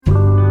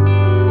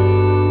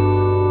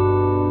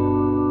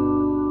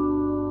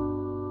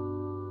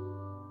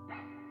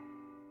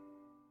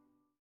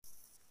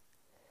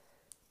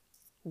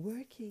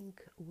working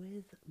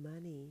with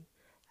money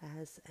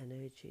as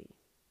energy.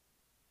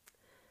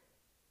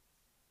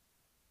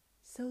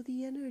 So,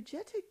 the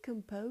energetic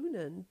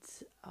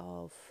component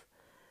of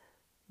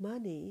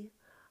money,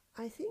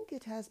 I think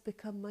it has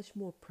become much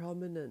more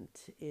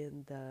prominent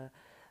in the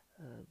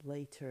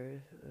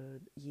later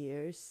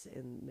years,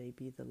 in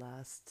maybe the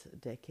last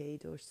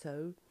decade or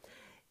so,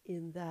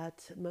 in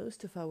that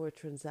most of our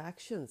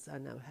transactions are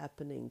now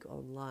happening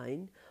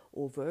online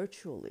or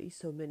virtually.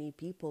 So many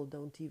people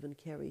don't even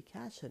carry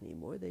cash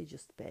anymore. They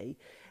just pay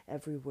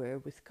everywhere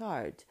with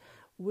card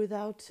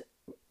without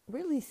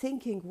really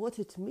thinking what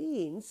it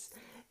means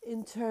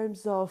in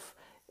terms of,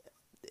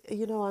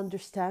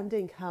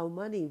 understanding how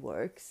money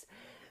works.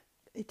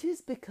 It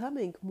is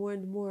becoming more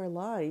and more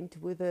aligned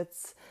with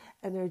its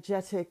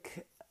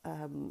energetic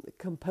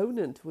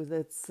component, with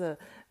its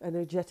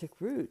energetic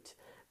root.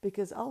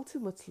 Because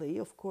ultimately,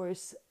 of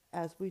course,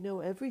 as we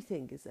know,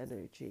 everything is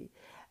energy.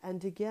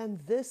 And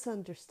again, this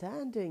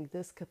understanding,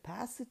 this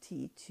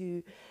capacity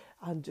to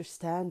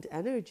understand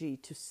energy,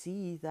 to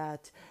see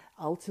that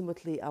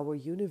ultimately our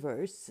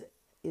universe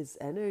is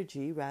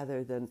energy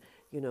rather than,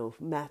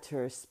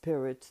 matter,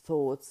 spirit,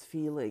 thoughts,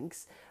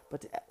 feelings,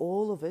 but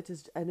all of it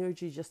is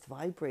energy just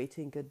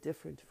vibrating at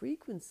different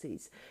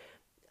frequencies.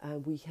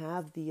 We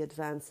have the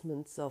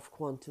advancements of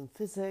quantum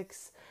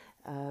physics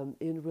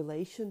in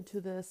relation to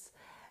this,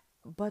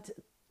 but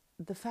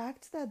the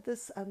fact that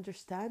this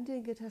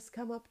understanding, it has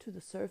come up to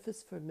the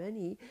surface for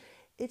many,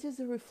 it is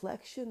a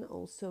reflection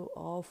also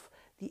of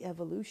the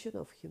evolution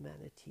of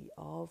humanity,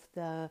 of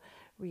the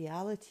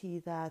reality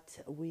that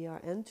we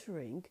are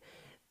entering,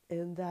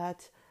 in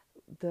that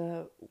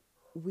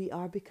we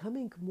are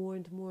becoming more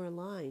and more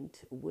aligned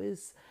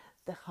with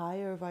the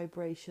higher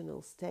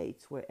vibrational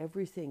states where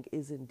everything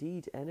is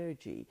indeed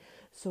energy.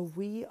 So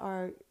we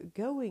are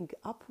going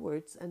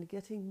upwards and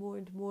getting more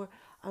and more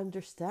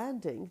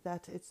understanding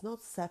that it's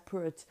not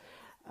separate,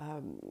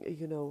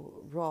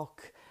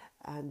 rock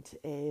and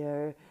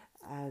air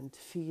and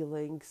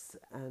feelings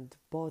and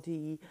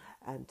body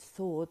and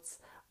thoughts,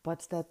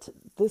 but that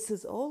this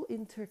is all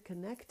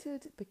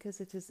interconnected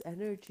because it is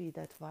energy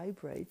that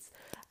vibrates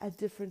at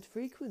different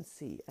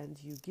frequency,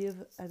 and you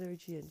give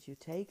energy and you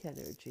take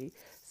energy.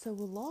 So a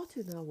lot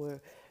in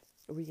our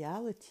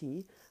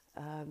reality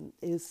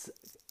is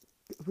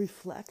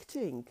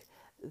reflecting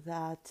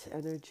that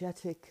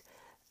energetic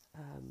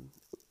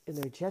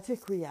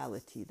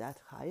reality, that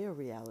higher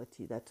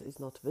reality that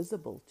is not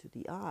visible to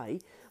the eye,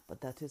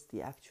 but that is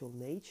the actual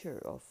nature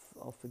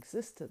of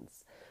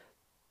existence.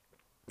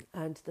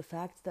 And the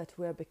fact that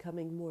we're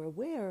becoming more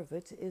aware of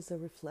it is a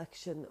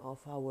reflection of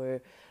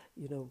our,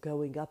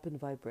 going up in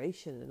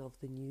vibration and of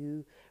the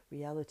new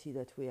reality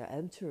that we are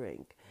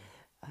entering.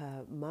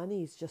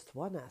 Money is just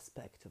one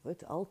aspect of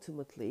it.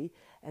 Ultimately,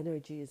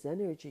 energy is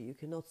energy. You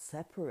cannot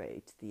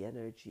separate the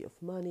energy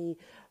of money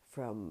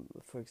from,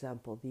 for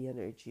example, the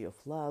energy of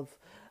love,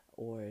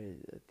 or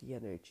the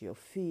energy of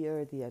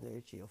fear, the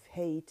energy of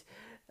hate,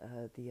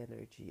 the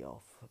energy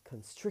of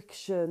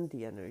constriction,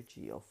 the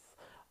energy of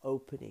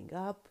opening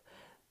up.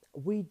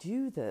 We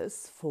do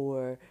this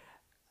for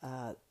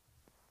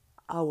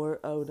our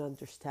own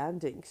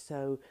understanding.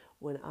 So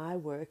when I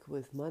work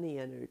with money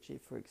energy,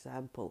 for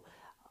example,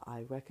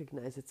 I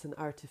recognize it's an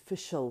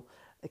artificial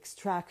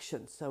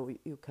extraction. So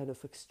you kind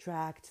of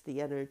extract the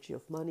energy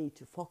of money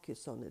to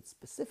focus on it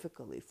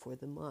specifically for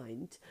the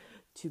mind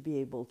to be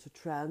able to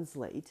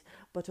translate.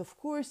 But of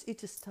course,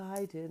 it is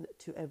tied in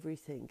to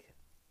everything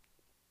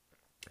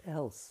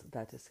else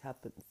that is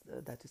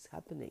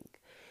happening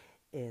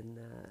in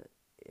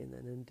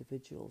an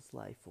individual's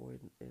life or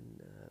in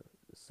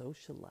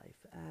social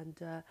life.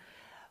 And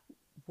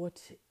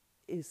what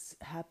is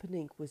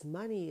happening with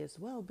money as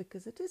well,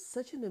 because it is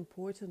such an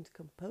important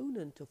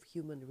component of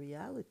human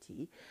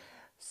reality.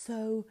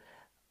 So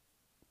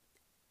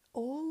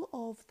all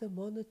of the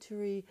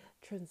monetary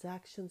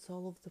transactions,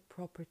 all of the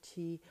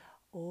property,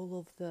 all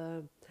of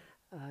the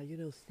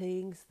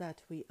things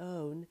that we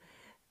own,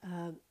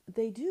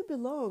 they do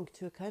belong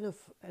to a kind of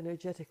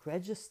energetic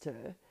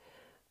register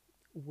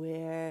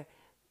where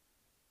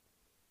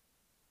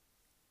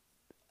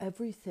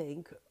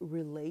everything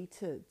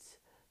related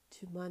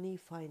to money,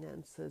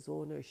 finances,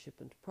 ownership,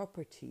 and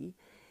property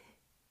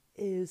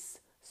is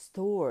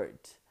stored.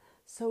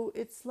 So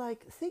it's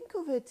like, think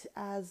of it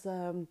as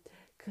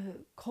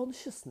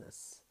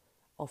consciousness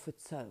of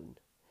its own.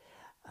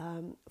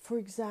 For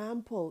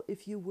example,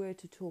 if you were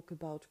to talk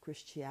about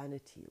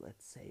Christianity,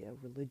 let's say a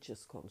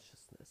religious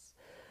consciousness,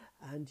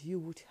 and you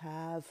would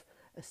have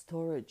a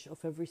storage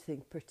of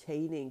everything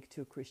pertaining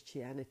to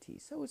Christianity.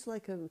 So it's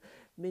like a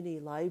mini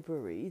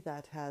library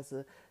that has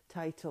a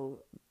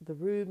title. The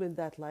room in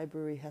that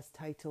library has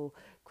title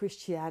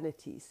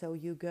Christianity. So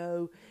you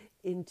go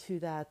into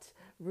that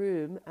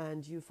room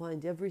and you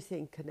find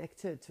everything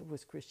connected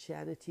with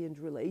Christianity and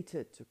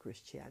related to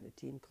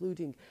Christianity,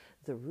 including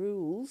the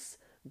rules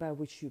by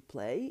which you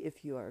play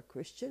if you are a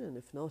Christian, and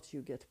if not,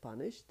 you get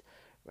punished,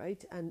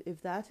 right? And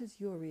if that is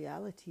your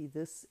reality,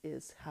 this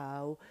is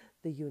how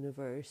the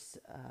universe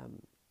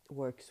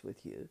works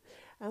with you.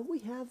 And we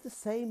have the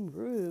same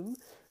room,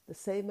 the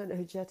same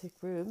energetic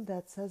room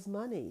that says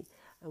money.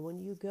 And when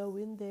you go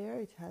in there,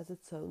 it has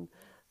its own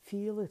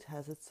feel, it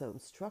has its own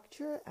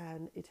structure,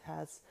 and it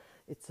has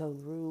its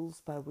own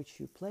rules by which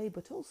you play,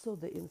 but also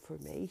the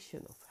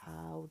information of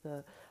how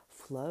the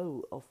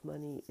flow of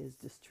money is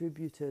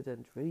distributed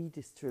and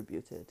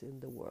redistributed in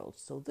the world.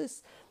 So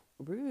this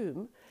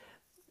room,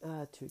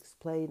 to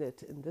explain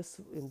it in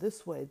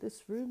this way,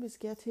 this room is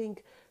getting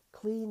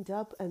cleaned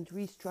up and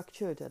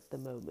restructured at the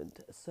moment.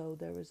 So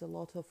there is a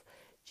lot of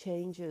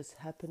changes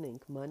happening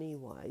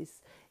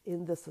money-wise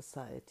in the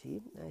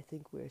society. I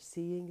think we're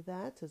seeing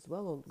that as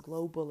well on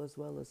global as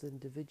well as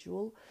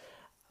individual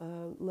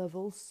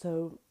levels.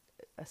 So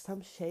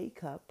some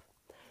shake-up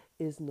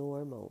is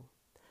normal.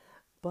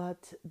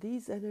 But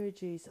these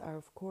energies are,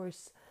 of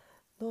course,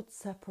 not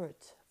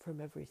separate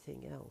from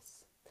everything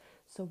else.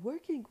 So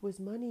working with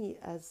money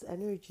as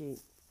energy,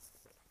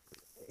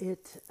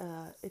 it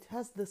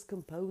has this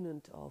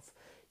component of,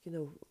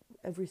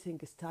 everything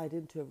is tied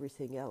into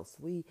everything else.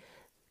 We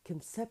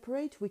can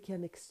separate, we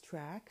can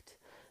extract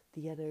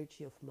the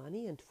energy of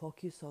money and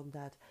focus on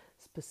that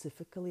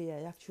specifically.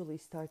 I actually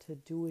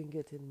started doing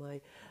it in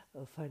my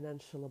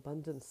financial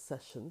abundance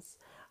sessions,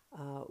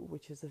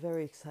 which is a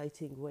very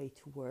exciting way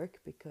to work,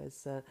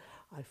 because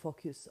I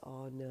focus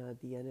on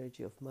the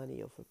energy of money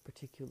of a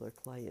particular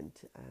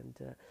client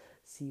and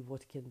see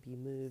what can be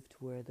moved,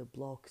 where the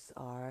blocks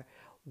are,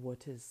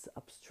 what is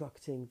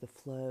obstructing the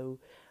flow.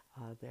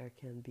 There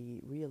can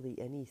be really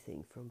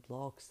anything from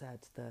blocks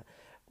at the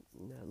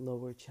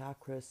lower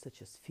chakras,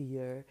 such as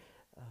fear,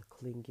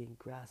 clinging,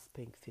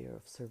 grasping, fear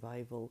of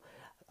survival,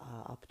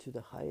 up to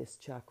the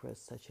highest chakras,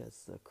 such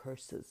as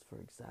curses, for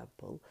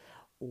example,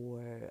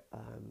 or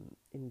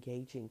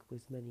engaging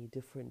with many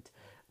different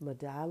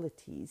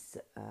modalities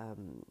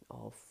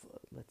of,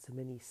 let's say,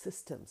 many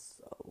systems,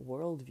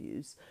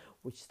 worldviews,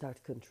 which start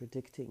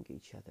contradicting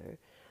each other.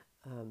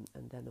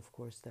 And then, of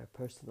course, their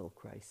personal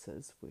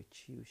crises,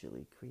 which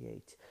usually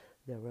create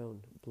their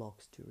own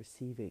blocks to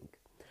receiving.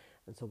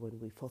 And so when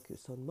we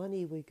focus on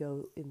money, we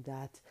go in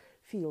that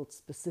field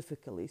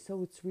specifically.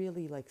 So it's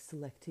really like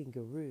selecting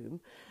a room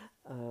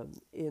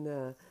in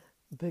a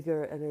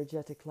bigger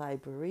energetic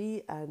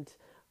library, and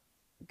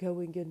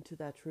going into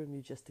that room,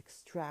 you just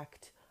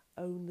extract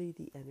only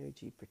the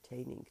energy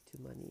pertaining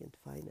to money and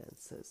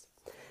finances.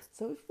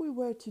 So if we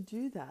were to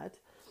do that,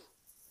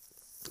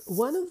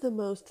 one of the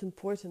most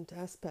important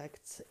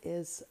aspects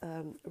is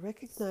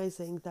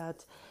recognizing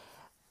that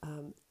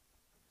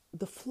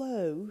the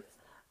flow,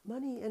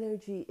 money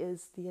energy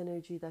is the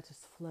energy that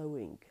is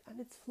flowing,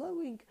 and it's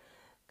flowing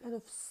kind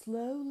of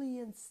slowly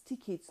and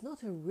sticky. It's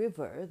not a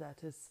river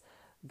that is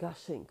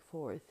gushing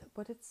forth,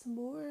 but it's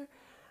more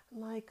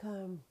like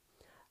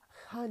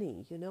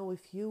honey.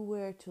 If you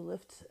were to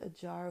lift a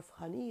jar of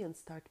honey and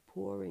start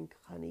pouring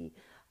honey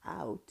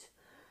out,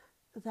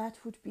 that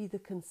would be the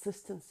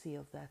consistency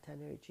of that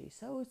energy.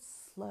 So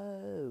it's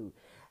slow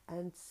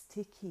and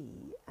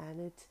sticky, and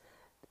it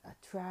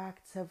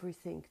attracts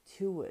everything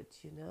to it.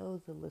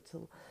 The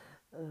little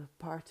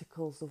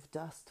particles of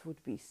dust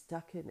would be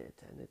stuck in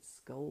it, and it's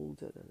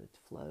golden, and it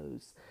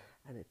flows,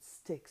 and it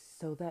sticks.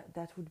 So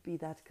that would be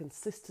that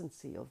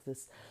consistency of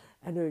this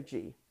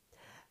energy,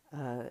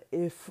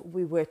 if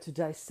we were to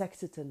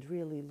dissect it and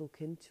really look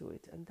into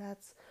it. And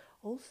that's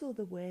also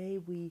the way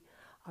we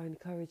are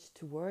encouraged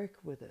to work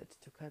with it,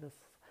 to kind of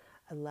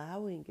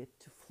allowing it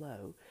to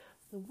flow.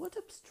 And what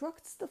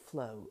obstructs the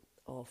flow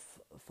of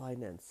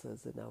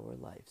finances in our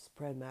lives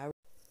primarily?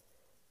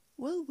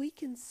 Well, we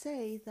can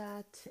say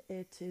that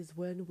it is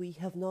when we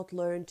have not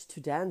learned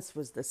to dance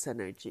with this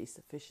energy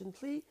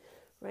sufficiently,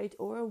 right?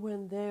 Or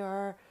when there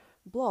are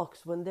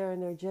blocks, when there are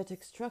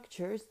energetic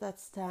structures that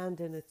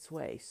stand in its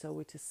way. So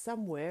it is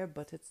somewhere,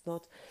 but it's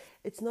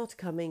not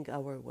coming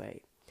our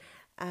way.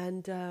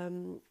 And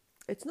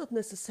it's not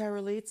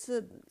necessarily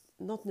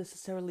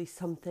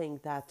something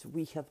that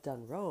we have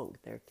done wrong.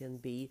 There can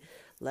be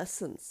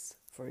lessons,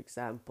 for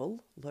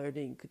example,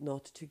 learning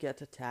not to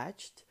get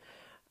attached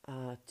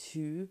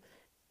to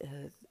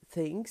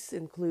things,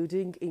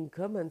 including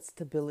income and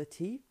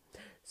stability.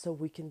 So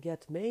we can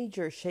get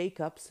major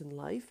shake-ups in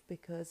life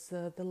because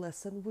the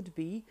lesson would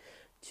be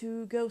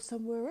to go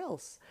somewhere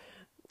else,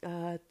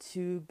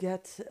 to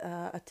get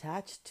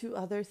attached to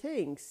other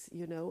things,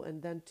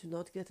 and then to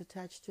not get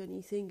attached to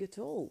anything at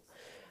all.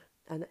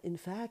 And in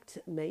fact,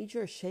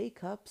 major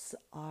shake-ups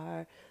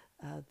are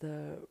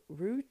the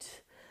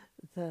root,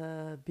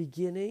 the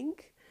beginning,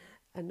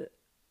 and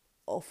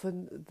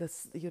often the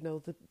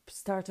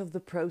start of the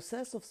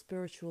process of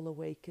spiritual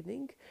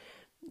awakening.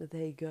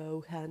 They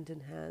go hand in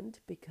hand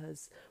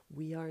because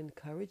we are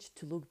encouraged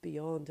to look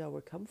beyond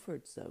our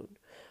comfort zone.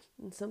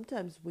 And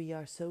sometimes we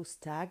are so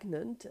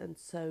stagnant and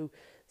so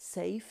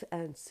safe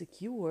and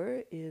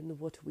secure in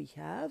what we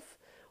have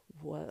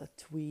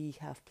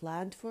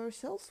planned for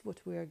ourselves,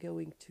 what we are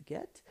going to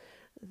get,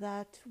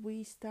 that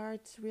we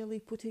start really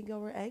putting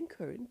our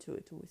anchor into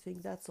it. And we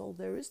think that's all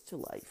there is to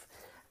life.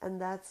 And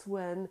that's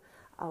when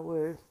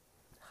our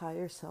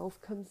higher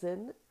self comes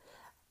in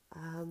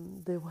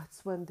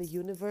That's when the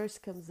universe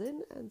comes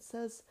in and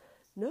says,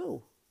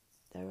 no,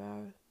 there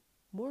are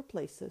more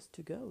places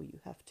to go. You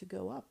have to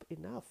go up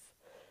enough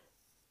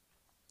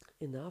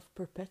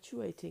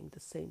perpetuating the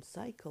same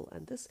cycle.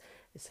 And this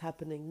is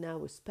happening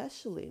now,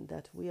 especially in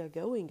that we are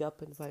going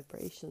up in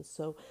vibration.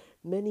 So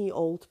many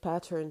old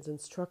patterns and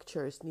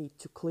structures need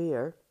to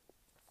clear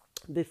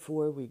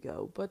before we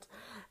go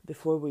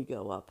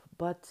up.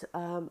 But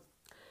the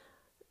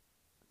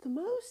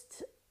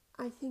most,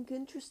 I think,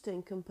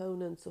 interesting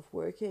components of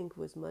working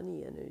with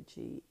money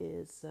energy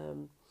is,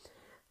 and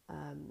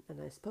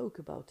I spoke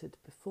about it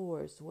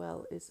before as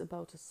well, is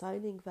about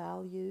assigning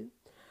value,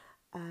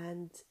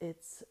 and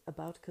it's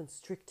about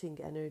constricting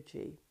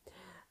energy.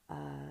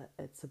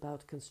 It's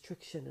about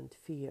constriction and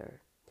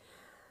fear.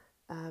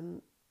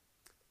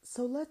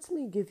 So let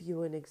me give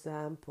you an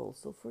example.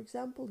 So, for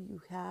example,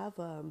 you have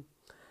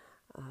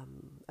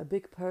a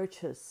big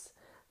purchase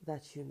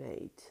that you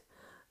made,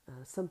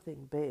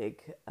 something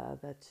big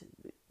that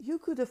you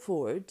could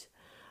afford,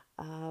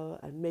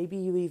 and maybe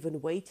you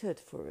even waited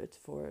for it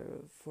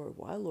for a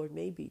while, or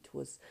maybe it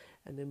was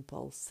an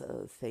impulse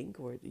thing,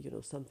 or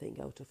something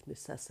out of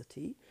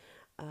necessity,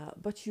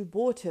 but you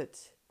bought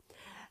it.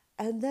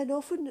 And then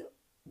often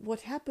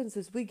what happens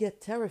is we get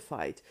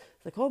terrified,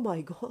 like, oh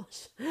my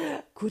gosh,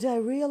 could I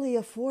really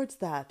afford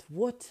that?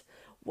 What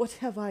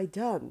have I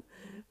done?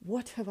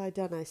 What have I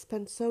done? I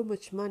spent so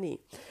much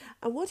money.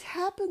 And what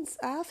happens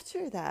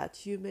after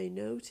that, you may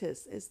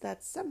notice, is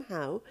that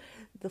somehow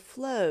the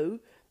flow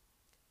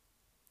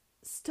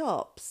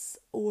stops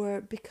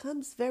or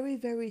becomes very,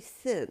 very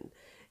thin.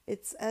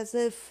 It's as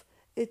if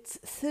it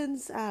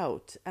thins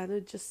out and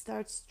it just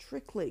starts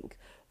trickling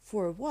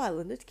for a while.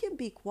 And it can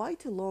be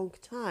quite a long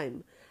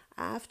time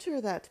after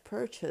that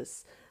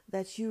purchase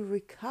that you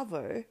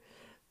recover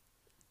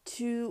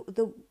to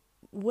the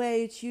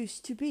way it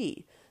used to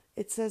be.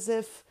 It's as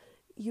if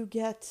you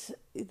get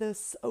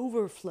this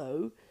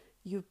overflow,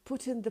 you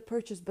put in the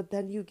purchase, but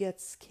then you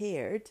get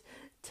scared,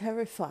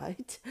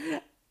 terrified.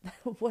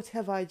 What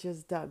have I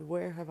just done?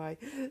 Where have I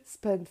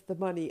spent the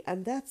money?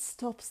 And that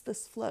stops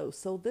this flow.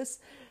 So this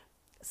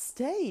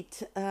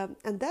state, and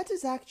that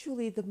is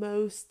actually the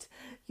most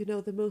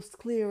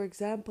clear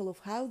example of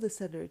how this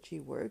energy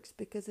works,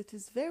 because it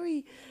is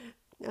very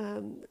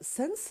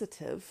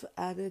sensitive,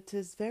 and it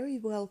is very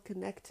well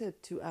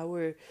connected to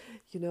our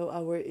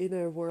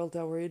inner world,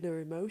 our inner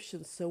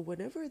emotions. So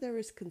whenever there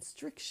is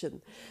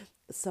constriction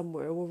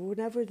somewhere, or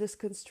whenever this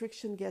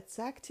constriction gets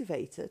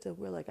activated and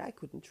we're like, I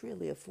couldn't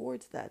really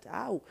afford that,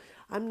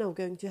 I'm now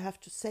going to have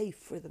to save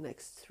for the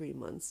next 3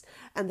 months.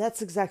 And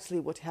that's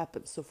exactly what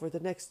happens. So for the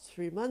next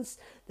 3 months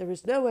there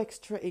is no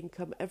extra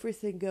income,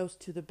 everything goes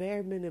to the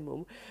bare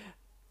minimum,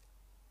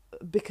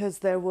 because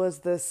there was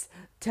this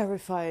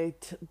terrified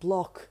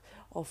block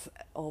of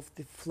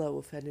the flow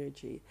of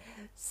energy.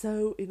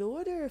 So in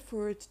order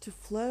for it to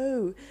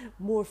flow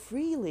more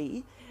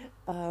freely,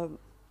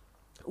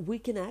 we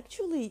can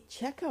actually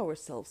check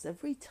ourselves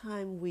every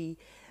time we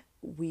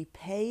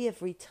pay,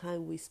 every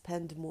time we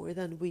spend more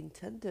than we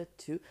intended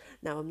to.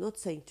 Now, I'm not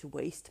saying to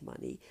waste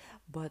money,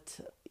 but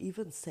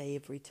even say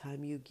every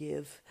time you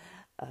give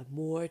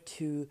more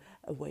to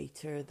a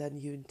waiter than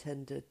you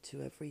intended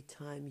to, every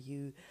time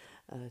you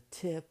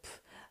tip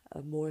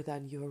more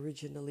than you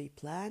originally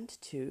planned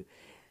to,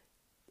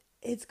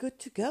 it's good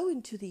to go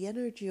into the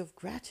energy of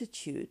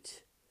gratitude.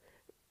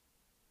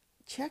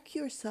 Check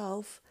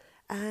yourself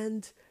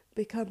and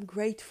become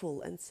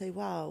grateful and say,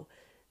 wow,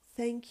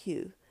 thank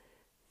you.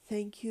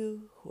 Thank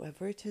you,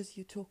 whoever it is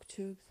you talk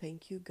to.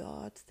 Thank you,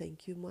 God.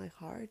 Thank you, my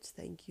heart.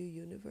 Thank you,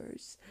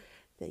 universe.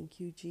 Thank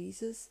you,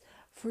 Jesus,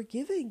 for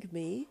giving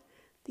me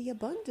the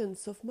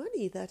abundance of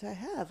money that I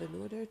have in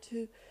order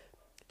to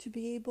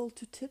be able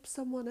to tip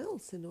someone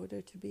else, in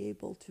order to be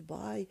able to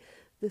buy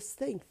this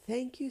thing.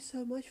 Thank you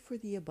so much for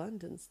the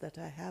abundance that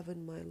I have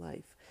in my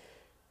life.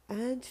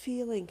 And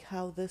feeling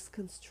how this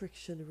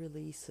constriction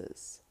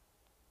releases.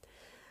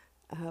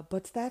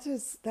 But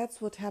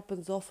that's what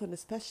happens often,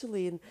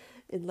 especially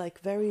in like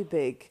very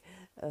big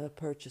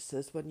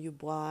purchases. When you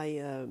buy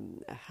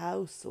a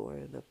house or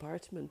an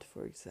apartment,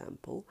 for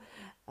example,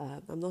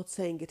 I'm not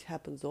saying it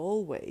happens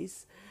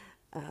always,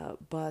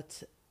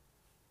 but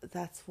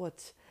that's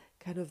what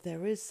kind of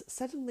there is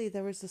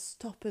a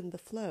stop in the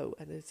flow,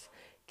 and it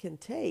can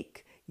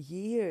take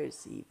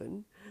years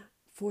even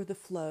for the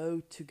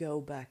flow to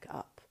go back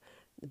up,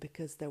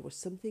 because there was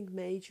something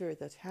major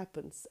that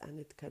happens, and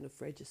it kind of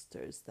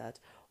registers that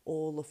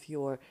all of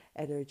your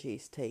energy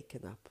is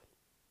taken up.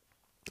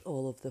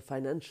 All of the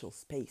financial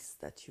space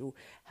that you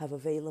have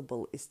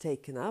available is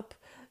taken up,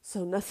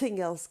 so nothing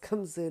else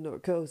comes in or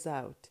goes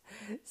out.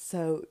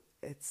 So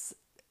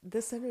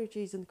this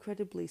energy is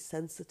incredibly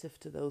sensitive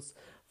to those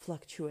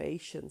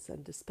fluctuations,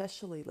 and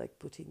especially like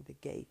putting the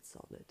gates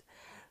on it.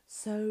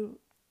 So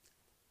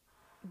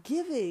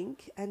giving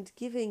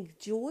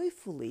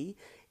joyfully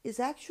is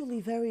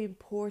actually very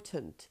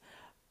important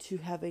to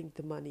having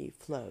the money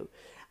flow.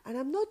 And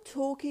I'm not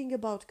talking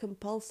about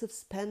compulsive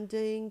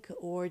spending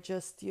or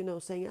just,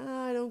 saying,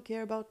 I don't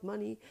care about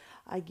money.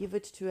 I give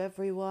it to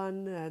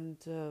everyone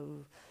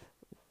and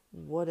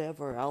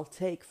whatever I'll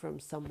take from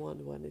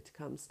someone when it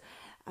comes.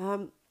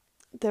 Um,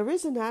 there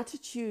is an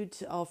attitude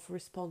of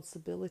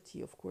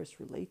responsibility, of course,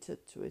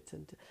 related to it.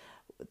 And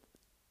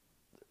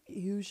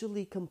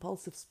usually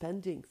compulsive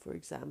spending, for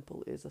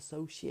example, is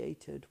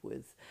associated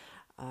with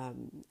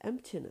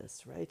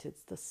emptiness, right?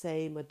 It's the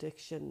same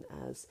addiction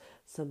as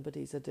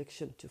somebody's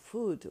addiction to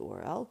food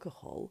or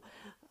alcohol.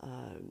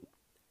 Um,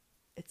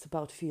 it's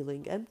about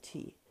feeling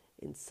empty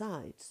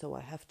inside. So I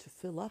have to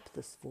fill up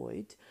this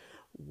void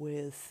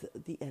with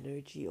the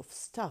energy of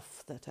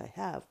stuff that I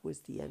have,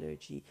 with the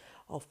energy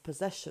of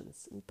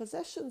possessions. And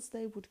possessions,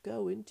 they would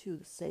go into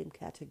the same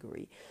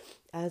category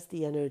as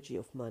the energy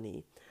of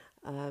money.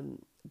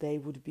 They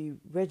would be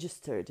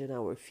registered in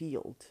our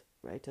field,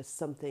 right, as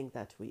something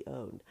that we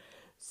own.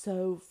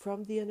 So,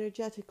 from the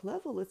energetic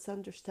level, it's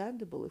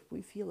understandable if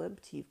we feel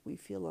empty, if we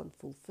feel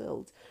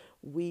unfulfilled,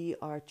 we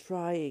are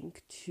trying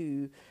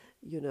to,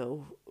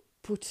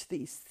 put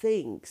these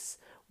things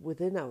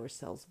within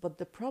ourselves. But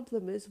the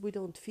problem is we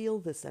don't feel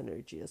this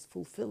energy as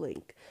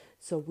fulfilling.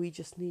 So, we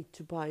just need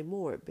to buy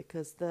more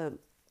because the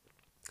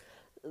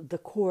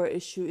core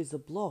issue is a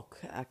block,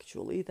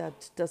 actually,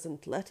 that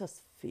doesn't let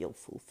us feel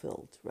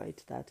fulfilled,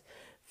 right? That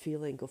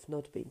feeling of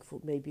not being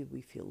full. Maybe we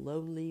feel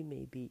lonely,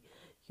 maybe,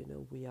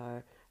 we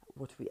are,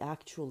 what we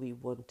actually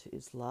want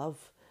is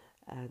love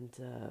and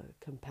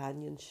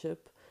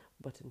companionship,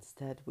 but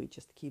instead we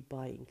just keep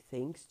buying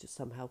things to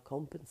somehow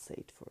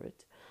compensate for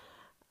it.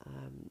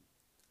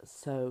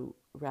 So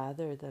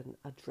rather than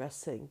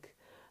addressing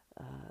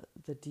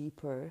the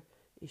deeper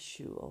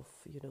issue of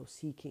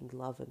seeking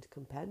love and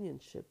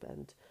companionship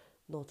and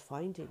not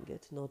finding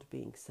it, not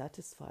being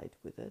satisfied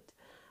with it,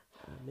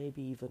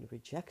 maybe even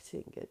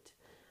rejecting it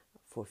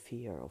for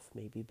fear of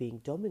maybe being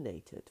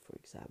dominated, for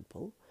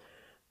example,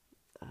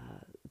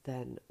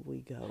 then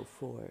we go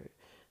for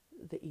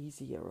the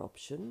easier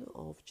option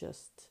of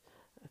just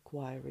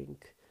acquiring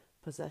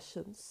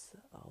possessions,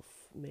 of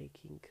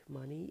making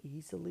money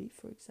easily,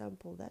 for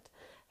example. That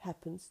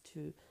happens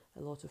to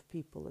a lot of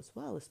people as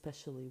well,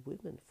 especially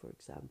women, for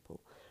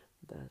example,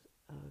 that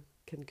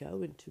can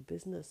go into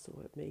business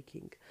or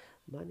making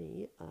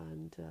money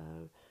and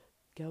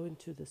go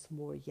into this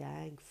more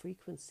yang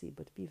frequency,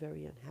 but be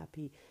very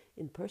unhappy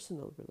in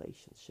personal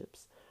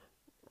relationships.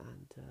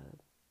 And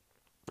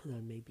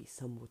then maybe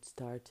some would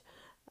start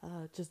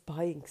just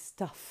buying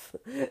stuff,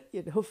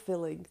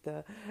 filling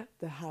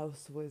the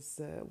house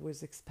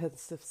with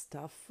expensive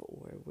stuff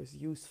or with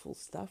useful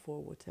stuff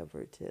or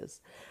whatever it is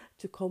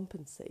to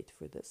compensate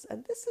for this.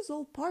 And this is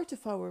all part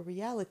of our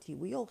reality.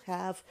 We all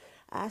have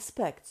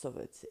aspects of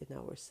it in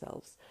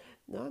ourselves.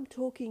 Now I'm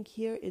talking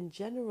here in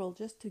general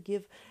just to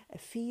give a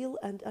feel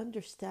and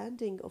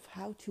understanding of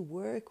how to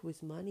work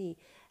with money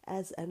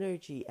as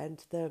energy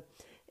and the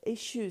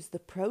issues, the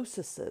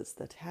processes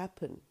that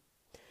happen.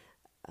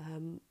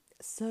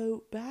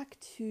 So back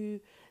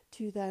to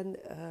then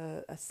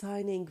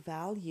assigning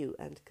value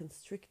and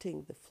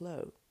constricting the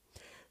flow.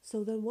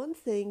 So then one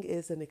thing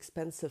is an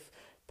expensive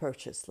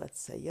purchase,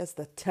 let's say, yes,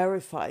 that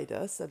terrified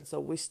us, and so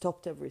we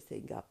stopped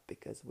everything up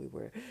because we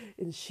were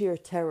in sheer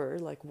terror,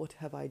 like, what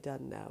have I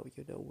done now?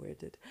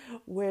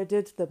 Where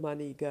did the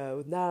money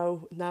go?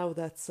 Now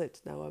that's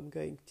it. Now I'm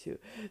going to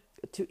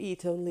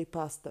eat only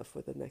pasta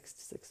for the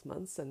next 6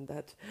 months, and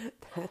that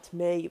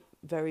may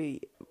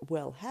very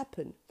well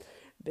happen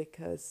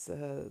because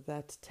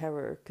that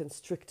terror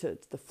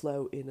constricted the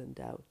flow in and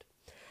out.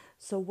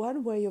 So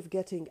one way of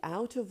getting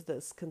out of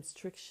this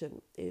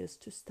constriction is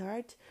to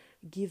start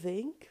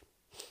giving,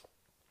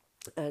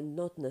 and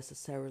not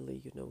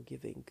necessarily,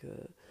 giving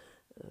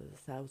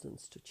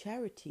thousands to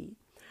charity,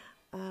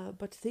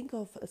 but think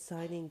of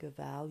assigning a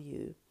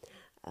value.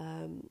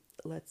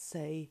 Let's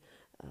say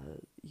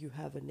you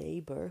have a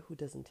neighbor who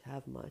doesn't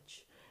have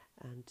much,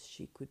 and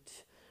she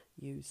could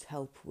use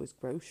help with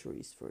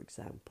groceries, for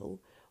example,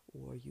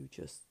 or you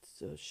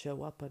just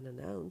show up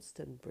unannounced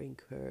and bring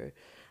her,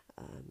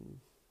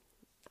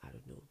 I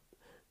don't know,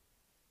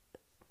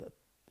 but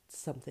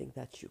something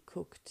that you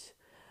cooked,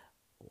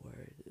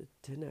 or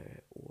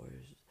dinner, or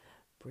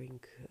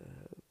bring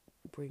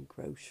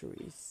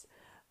groceries,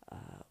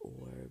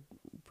 or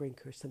bring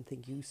her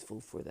something useful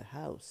for the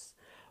house,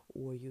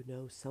 or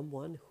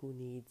someone who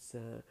needs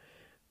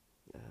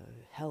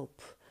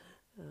help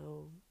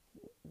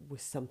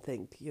with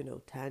something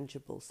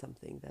tangible,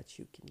 something that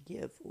you can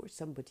give, or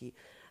somebody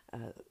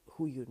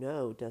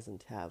who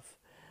doesn't have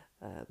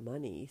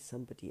money.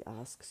 Somebody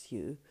asks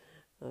you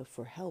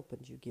for help,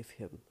 and you give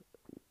him,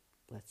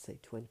 let's say,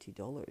 $20,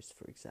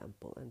 for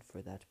example, and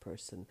for that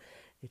person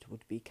it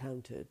would be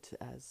counted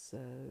as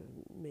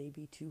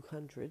maybe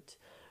 200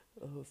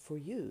 for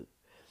you.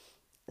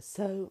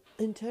 So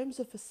in terms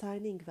of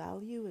assigning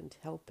value and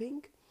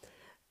helping,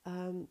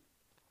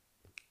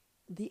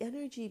 the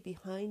energy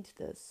behind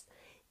this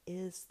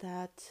is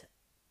that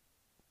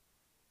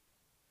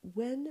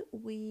when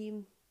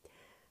we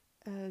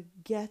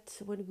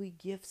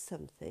give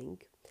something,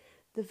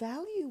 the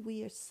value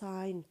we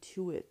assign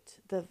to it,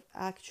 the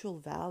actual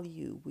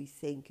value we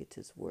think it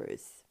is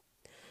worth,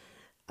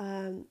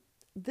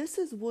 this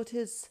is what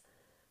is,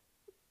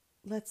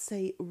 let's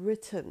say,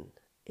 written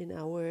in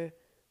our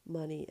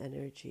money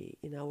energy,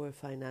 in our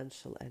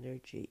financial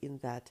energy, in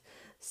that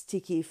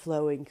sticky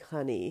flowing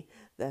honey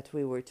that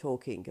we were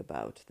talking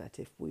about, that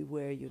if we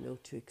were,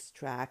 to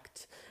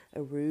extract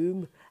a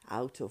room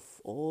out of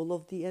all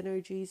of the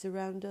energies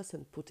around us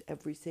and put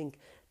everything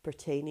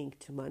pertaining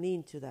to money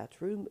into that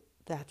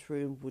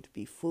room would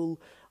be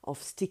full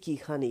of sticky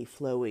honey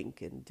flowing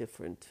in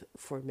different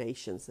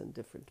formations and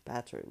different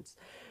patterns.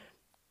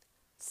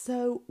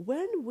 So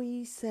when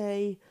we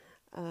say,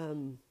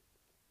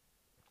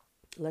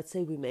 let's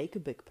say we make a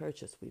big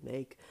purchase, we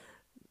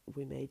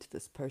made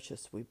this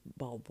purchase, we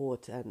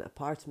bought an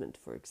apartment,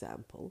 for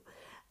example,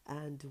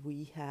 and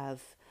we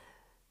have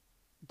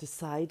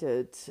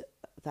decided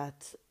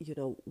that,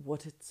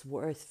 what it's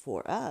worth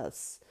for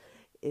us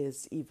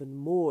is even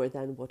more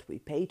than what we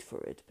paid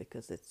for it,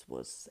 because it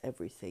was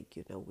everything,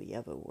 we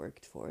ever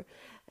worked for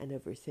and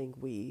everything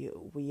we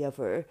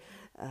ever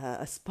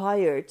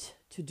aspired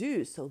to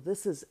do. So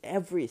this is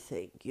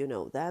everything,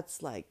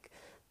 that's like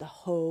the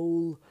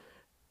whole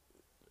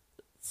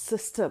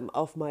system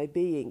of my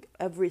being.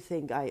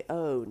 Everything I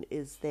own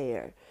is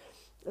there.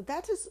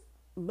 That is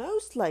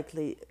most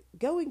likely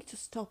going to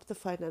stop the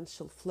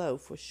financial flow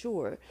for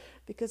sure,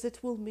 because it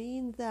will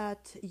mean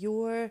that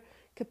your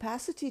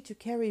capacity to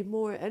carry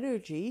more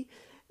energy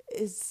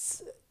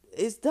is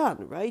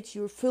done, right?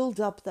 You're filled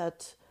up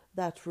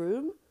that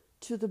room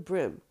to the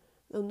brim.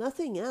 Now,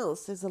 nothing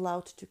else is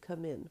allowed to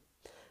come in.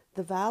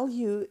 The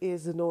value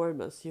is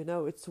enormous,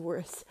 it's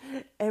worth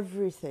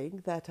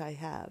everything that I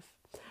have.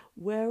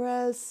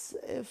 Whereas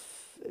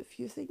if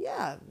you think,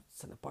 yeah,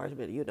 it's an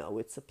apartment,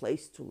 it's a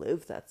place to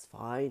live, that's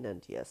fine,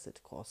 and yes, it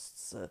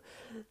costs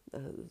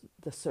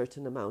the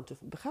certain amount of,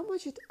 but how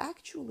much it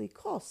actually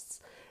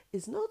costs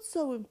is not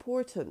so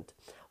important.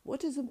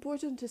 What is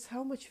important is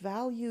how much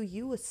value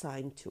you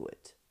assign to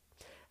it.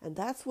 And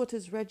that's what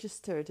is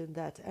registered in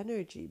that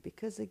energy,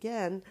 because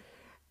again,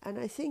 and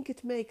I think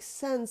it makes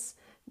sense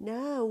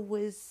now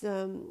with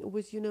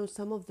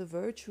some of the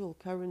virtual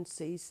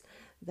currencies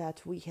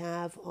that we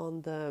have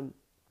on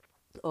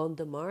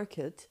the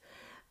market.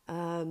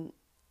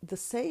 The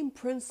same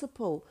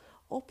principle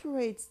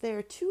operates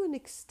there to an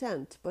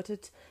extent, but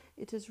it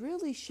is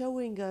really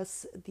showing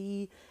us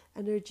the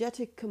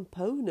energetic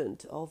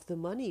component of the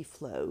money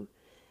flow.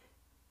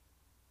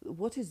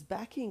 What is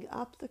backing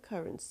up the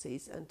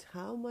currencies and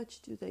how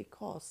much do they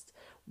cost?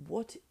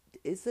 What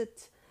is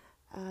it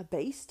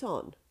based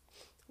on?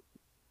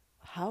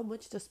 How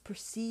much does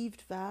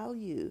perceived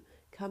value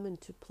come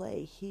into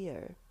play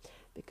here?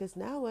 Because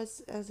now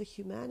as a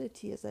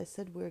humanity, as I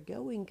said, we're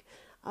going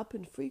up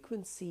in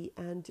frequency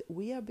and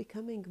we are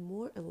becoming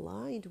more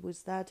aligned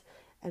with that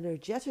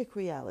energetic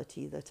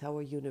reality that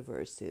our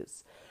universe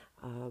is.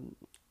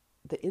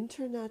 The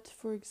internet,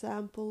 for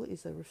example,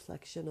 is a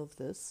reflection of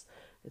this.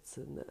 It's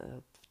a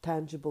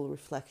tangible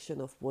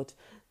reflection of what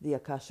the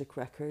Akashic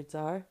records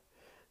are.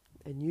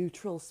 A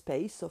neutral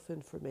space of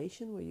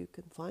information where you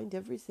can find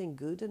everything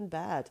good and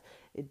bad.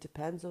 It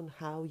depends on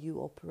how you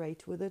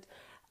operate with it,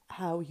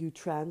 how you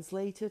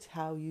translate it,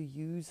 how you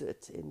use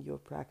it in your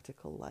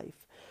practical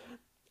life.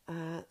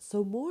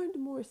 So more and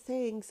more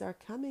things are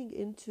coming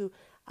into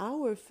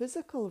our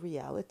physical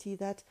reality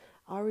that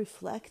are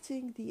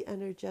reflecting the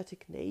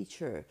energetic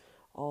nature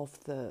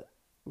of the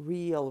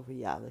real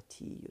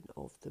reality,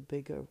 of the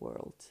bigger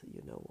world,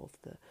 of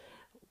the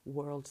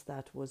world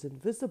that was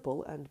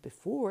invisible, and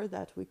before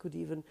that we could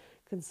even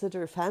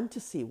consider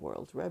fantasy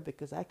world, right?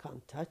 Because I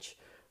can't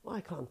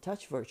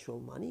touch virtual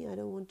money. I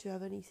don't want to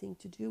have anything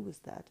to do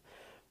with that.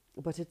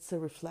 But it's a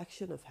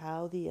reflection of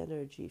how the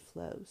energy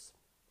flows.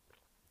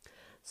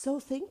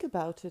 So think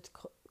about it,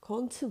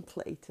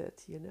 contemplate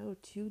it,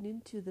 tune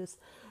into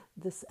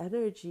this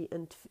energy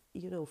and,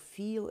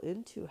 feel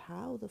into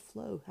how the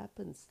flow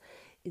happens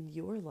in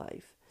your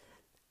life.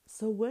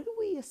 So when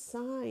we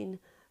assign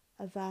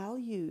a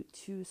value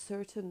to a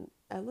certain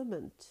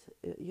element,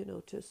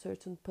 to a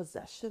certain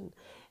possession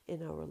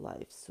in our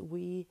lives,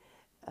 we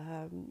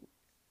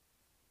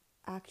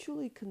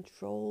actually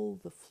control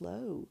the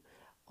flow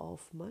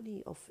of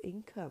money, of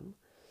income.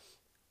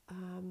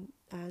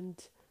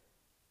 And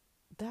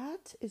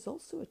that is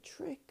also a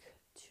trick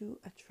to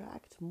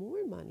attract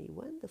more money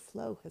when the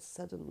flow has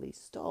suddenly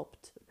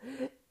stopped.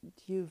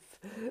 You've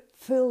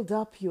filled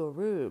up your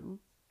room.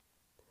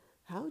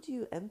 How do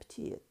you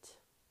empty it?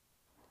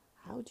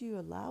 How do you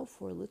allow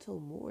for a little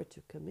more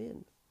to come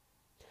in?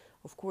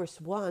 Of course,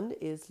 one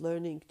is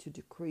learning to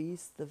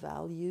decrease the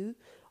value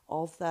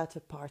of that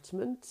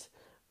apartment,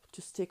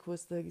 to stick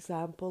with the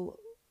example,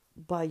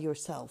 by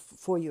yourself,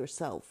 for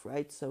yourself,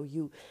 right? So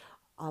you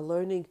are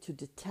learning to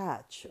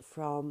detach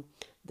from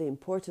the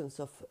importance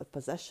of a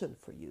possession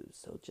for you.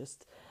 So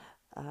just,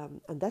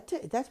 and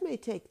that may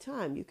take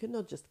time. You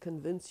cannot just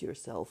convince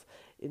yourself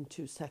in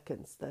 2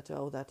 seconds that,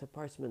 that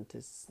apartment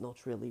is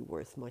not really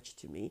worth much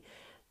to me.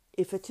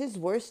 if it is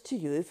worth to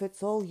you, if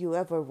it's all you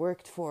ever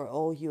worked for,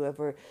 all you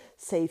ever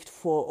saved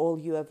for, all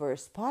you ever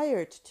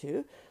aspired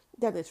to,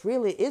 then it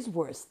really is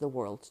worth the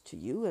world to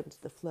you, and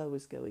the flow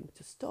is going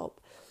to stop.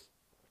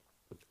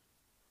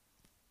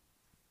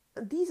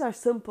 And these are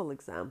simple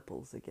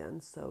examples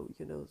again, so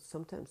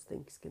sometimes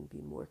things can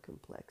be more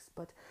complex,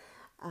 but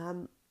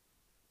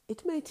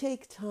it may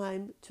take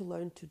time to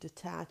learn to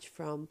detach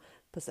from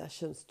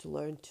possessions, to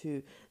learn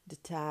to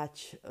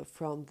detach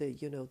from the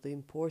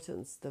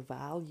importance, the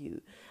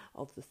value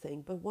of the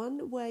thing. But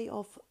one way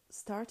of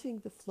starting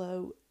the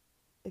flow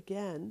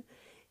again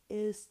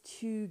is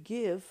to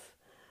give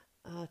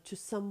to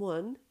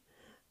someone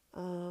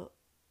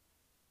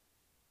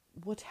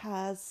what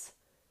has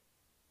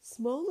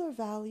smaller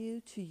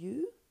value to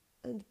you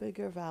and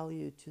bigger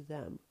value to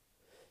them.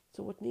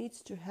 So what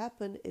needs to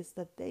happen is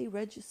that they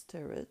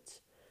register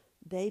it,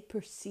 they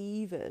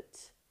perceive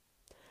it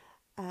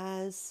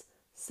as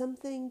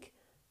something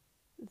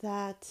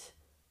that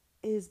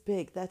is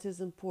big, that is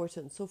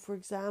important. So for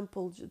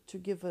example, to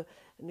give an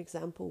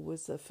example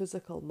with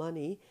physical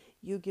money,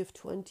 you give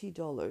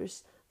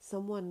 $20,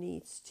 someone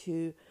needs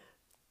to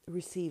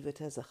receive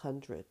it as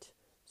 100.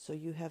 So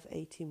you have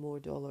 $80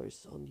 more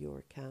on your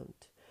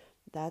account.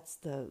 That's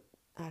the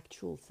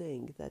actual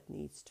thing that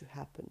needs to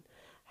happen.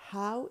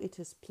 How it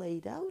is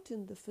played out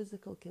in the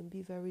physical can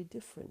be very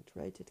different,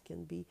 right? It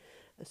can be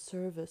a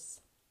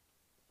service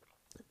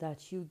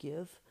that you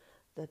give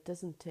that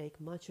doesn't take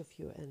much of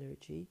your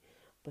energy,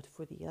 but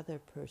for the other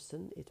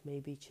person, it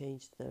maybe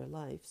changed their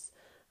lives,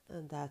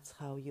 and that's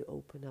how you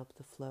open up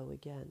the flow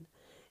again.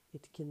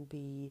 It can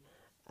be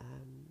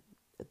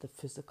the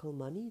physical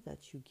money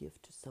that you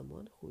give to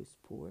someone who is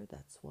poor.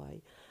 That's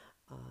why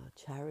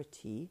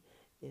charity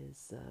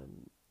is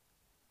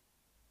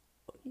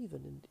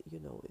even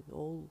in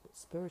all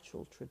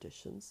spiritual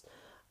traditions,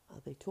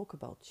 they talk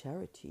about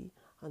charity,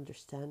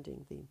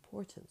 understanding the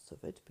importance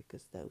of it,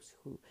 because those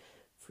who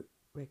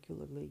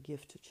regularly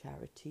give to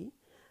charity,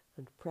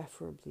 and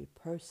preferably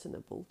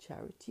personable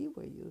charity,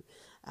 where you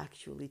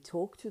actually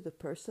talk to the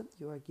person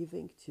you are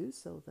giving to,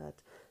 so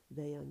that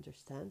they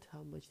understand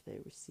how much they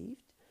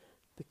received,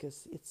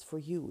 because it's for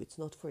you, it's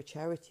not for a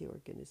charity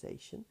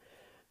organization.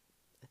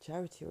 A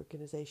charity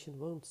organization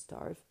won't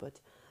starve,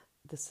 but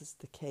this is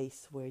the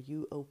case where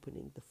you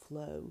opening the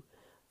flow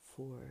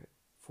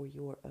for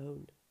your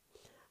own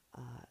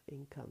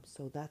income.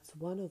 So that's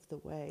one of the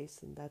ways,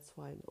 and that's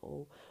why in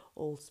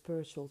all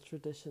spiritual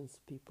traditions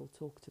people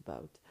talked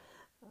about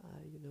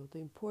the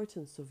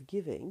importance of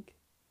giving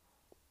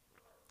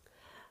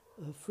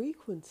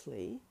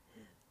frequently,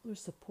 or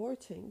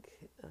supporting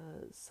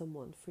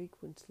someone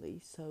frequently,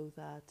 so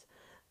that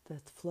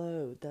that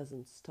flow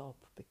doesn't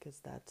stop, because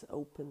that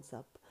opens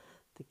up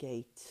the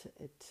gate.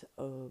 It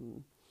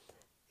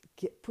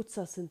puts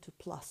us into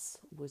plus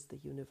with the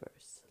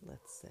universe,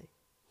 let's say.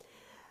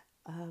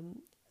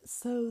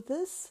 So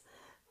this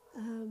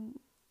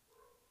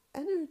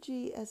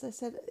energy, as I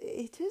said,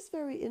 it is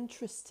very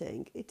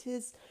interesting. It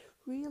is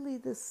really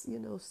this,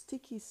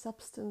 sticky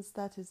substance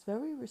that is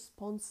very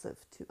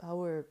responsive to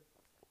our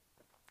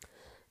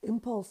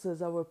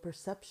impulses, our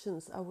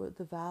perceptions,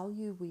 the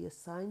value we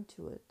assign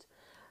to it.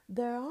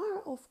 There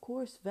are, of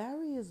course,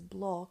 various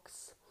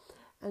blocks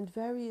and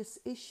various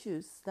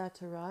issues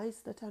that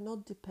arise that are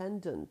not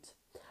dependent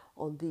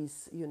on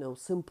these,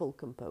 simple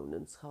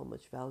components, how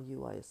much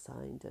value I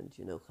assigned, and,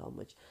 how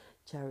much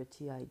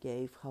charity I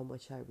gave, how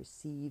much I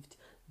received,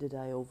 did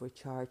I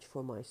overcharge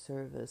for my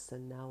service,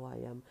 and now I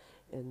am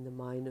in the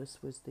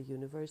minus with the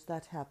universe.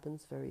 That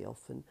happens very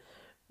often,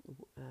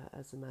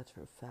 as a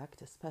matter of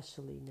fact,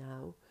 especially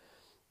now.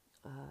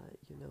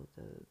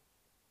 The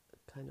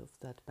kind of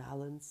that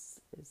balance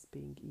is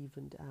being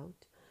evened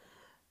out.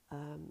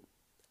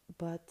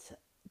 But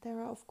there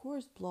are, of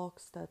course,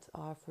 blocks that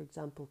are, for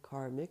example,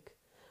 karmic,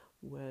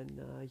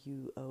 when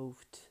you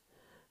owed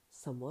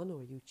someone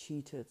or you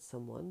cheated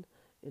someone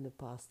in a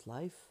past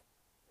life,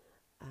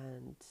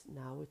 and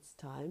now it's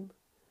time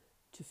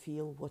to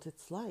feel what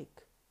it's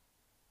like.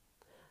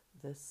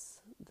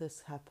 This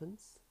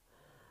happens,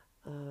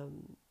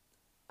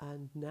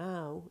 and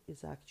now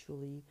is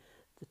actually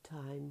the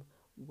time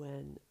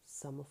when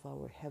some of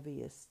our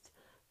heaviest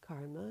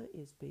karma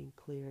is being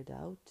cleared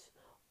out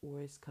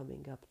or is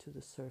coming up to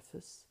the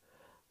surface.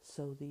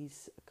 So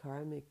these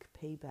karmic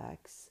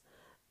paybacks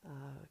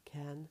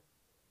can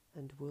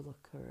and will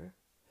occur.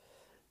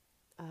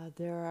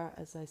 There are,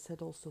 as I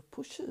said, also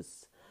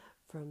pushes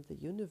from the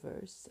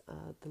universe,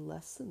 the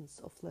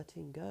lessons of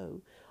letting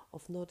go,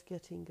 of not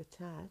getting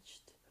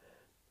attached.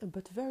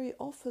 But very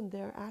often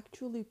they're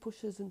actually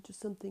pushes into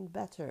something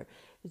better.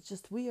 It's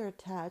just we are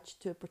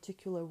attached to a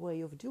particular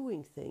way of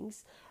doing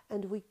things,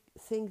 and we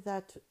think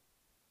that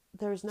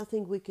there is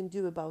nothing we can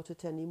do about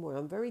it anymore.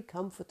 I'm very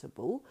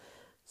comfortable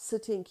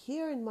sitting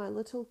here in my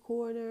little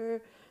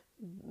corner,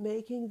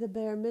 making the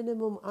bare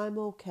minimum. I'm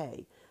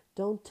okay.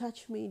 Don't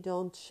touch me,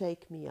 don't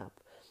shake me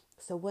up.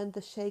 So when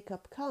the shake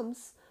up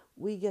comes,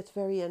 we get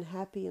very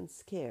unhappy and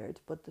scared.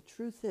 But the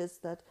truth is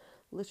that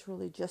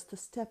literally just a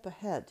step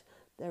ahead,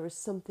 there is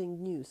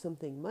something new,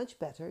 something much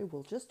better. It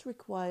will just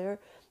require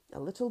a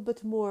little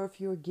bit more of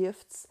your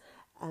gifts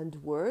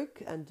and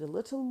work and a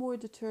little more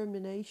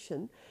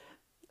determination.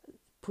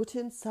 Put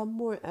in some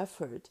more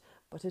effort,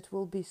 but it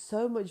will be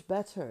so much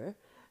better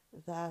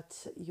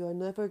that you're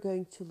never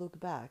going to look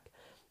back.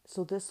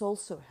 So this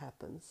also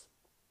happens.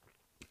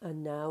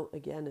 And now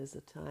again is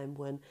a time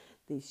when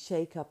these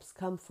shake-ups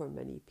come for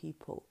many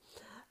people.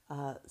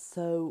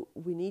 So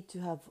we need to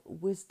have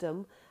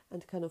wisdom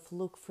and kind of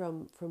look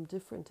from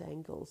different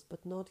angles,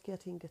 but not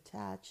getting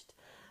attached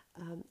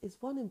is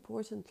one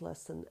important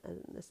lesson,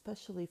 and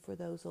especially for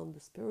those on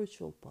the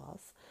spiritual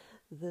path,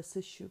 this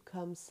issue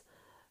comes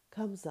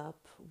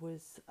up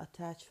with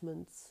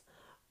attachments,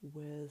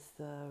 with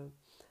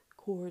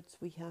cords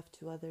we have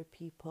to other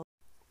people.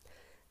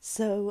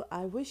 So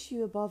I wish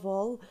you above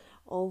all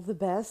the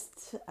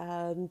best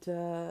and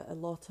a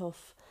lot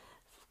of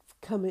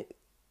coming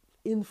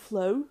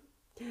inflow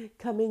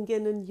coming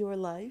in your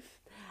life.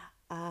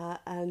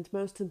 And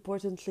most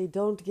importantly,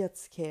 don't get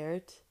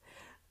scared.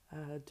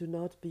 Do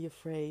not be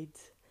afraid.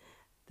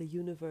 The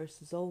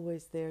universe is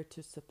always there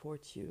to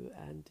support you.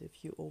 And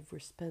if you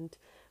overspend,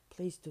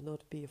 please do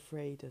not be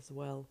afraid as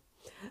well.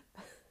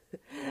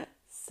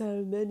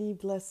 So many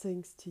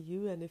blessings to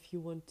you. And if you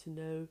want to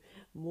know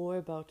more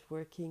about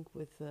working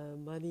with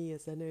money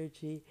as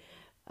energy,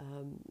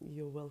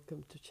 you're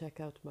welcome to check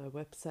out my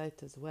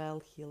website as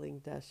well,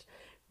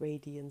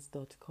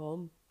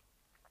 healing-radiance.com,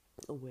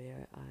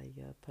 where I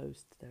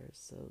post.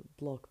 There's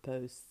blog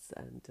posts,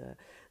 and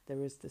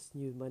there is this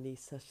new money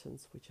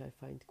sessions, which I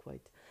find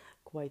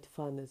quite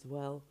fun as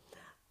well.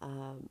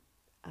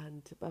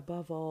 And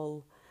above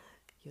all,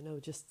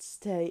 just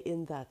stay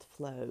in that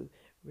flow.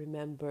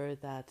 Remember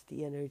that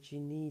the energy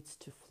needs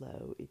to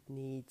flow. It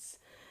needs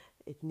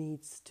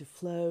to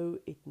flow.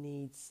 It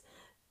needs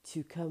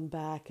to come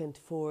back and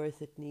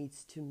forth. It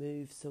needs to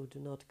move. So do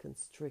not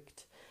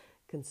constrict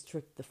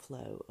the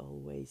flow.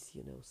 Always,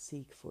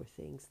 seek for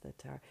things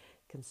that are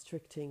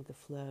constricting the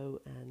flow,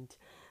 and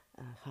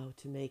how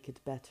to make it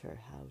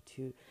better, how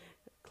to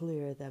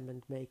clear them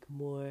and make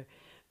more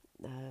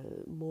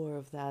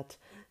of that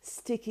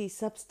sticky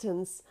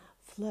substance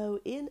flow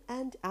in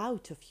and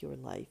out of your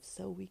life.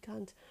 So we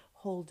can't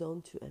hold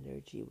on to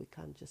energy. We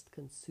can't just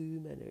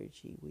consume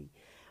energy. We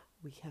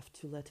have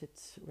to let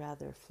it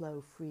rather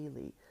flow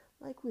freely,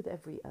 like with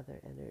every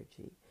other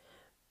energy.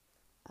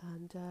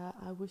 And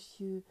I wish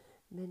you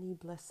many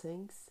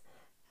blessings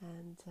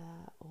and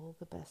all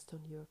the best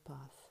on your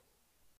path.